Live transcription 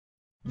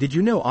Did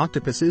you know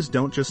octopuses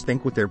don't just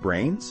think with their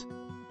brains?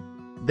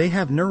 They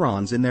have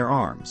neurons in their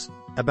arms,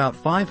 about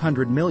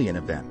 500 million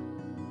of them.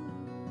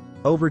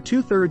 Over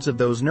 2/3 of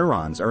those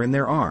neurons are in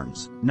their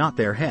arms, not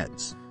their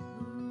heads.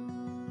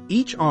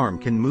 Each arm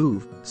can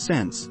move,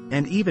 sense,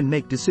 and even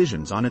make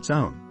decisions on its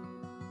own.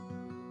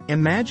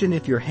 Imagine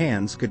if your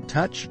hands could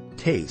touch,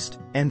 taste,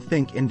 and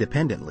think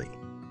independently.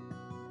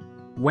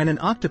 When an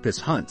octopus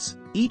hunts,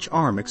 each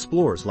arm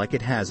explores like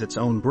it has its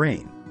own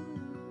brain.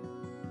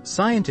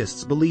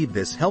 Scientists believe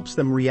this helps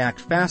them react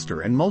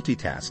faster and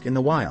multitask in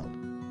the wild.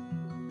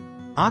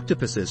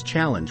 Octopuses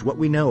challenge what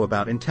we know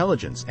about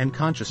intelligence and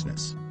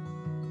consciousness.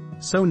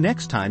 So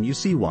next time you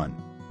see one,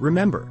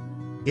 remember,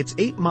 it's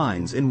 8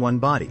 minds in one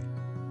body.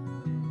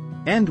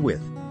 And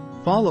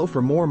follow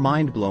for more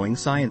mind-blowing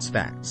science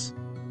facts.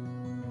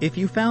 If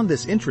you found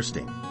this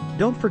interesting,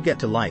 don't forget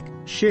to like,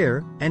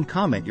 share, and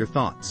comment your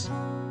thoughts.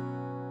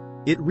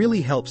 It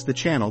really helps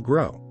the channel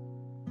grow.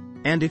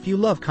 And if you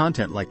love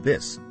content like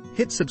this,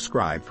 hit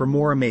subscribe for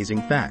more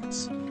amazing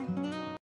facts.